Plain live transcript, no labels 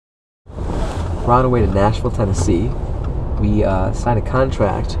We're on our way to Nashville, Tennessee. We signed a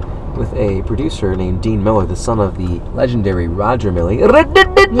contract with a producer named Dean Miller, the son of the legendary Roger Miller. And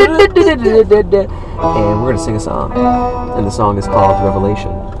we're going to sing a song. And the song is called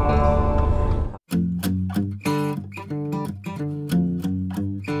Revelation.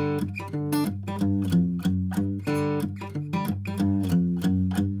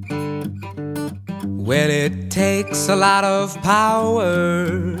 Well, it takes a lot of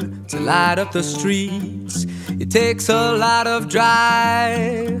power to light up the streets. It takes a lot of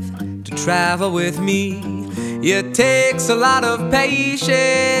drive to travel with me. It takes a lot of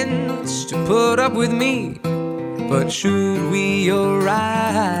patience to put up with me. But should we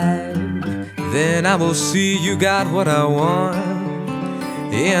arrive, then I will see you got what I want.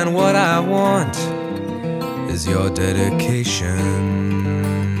 And what I want is your dedication.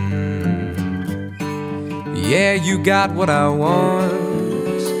 Yeah, you got what I want,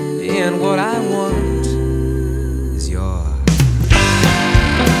 and what I want is your.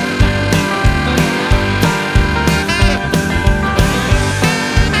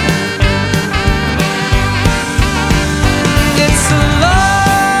 It's a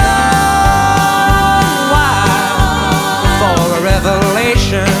long while for a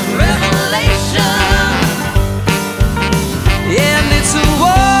revelation. And it's a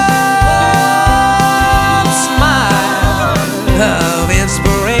of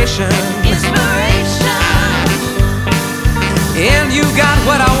inspiration. And you got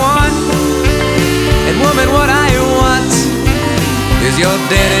what I want, and woman, what I want is your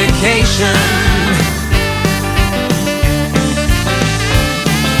dedication.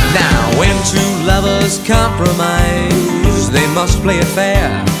 Now, when two lovers compromise, they must play it fair,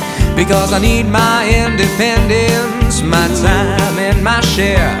 because I need my independence, my time and my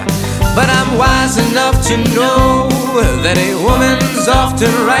share. But I'm wise enough to know that a woman's often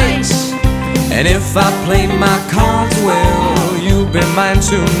right. And if I play my cards well, you'll be mine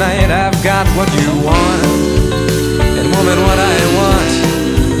tonight. I've got what you want, and woman, what I want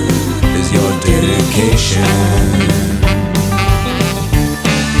is your dedication.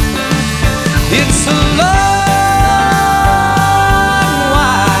 It's a long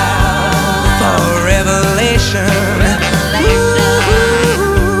while for revelation.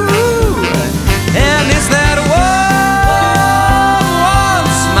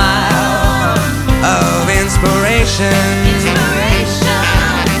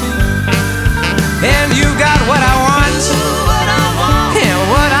 And you got what I want, and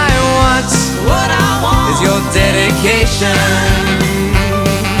what I want is your dedication.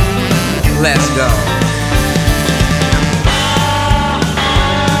 Let's go.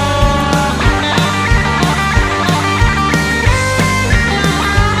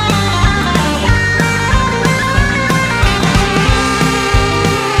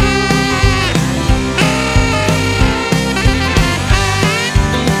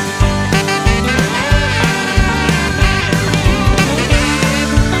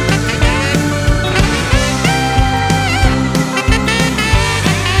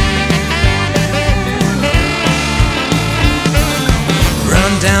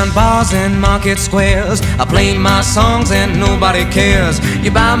 Down bars and market squares, I play my songs and nobody cares. You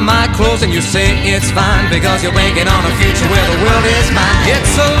buy my clothes and you say it's fine, because you're banking on a future where the world is mine.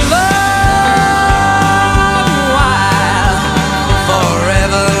 It's a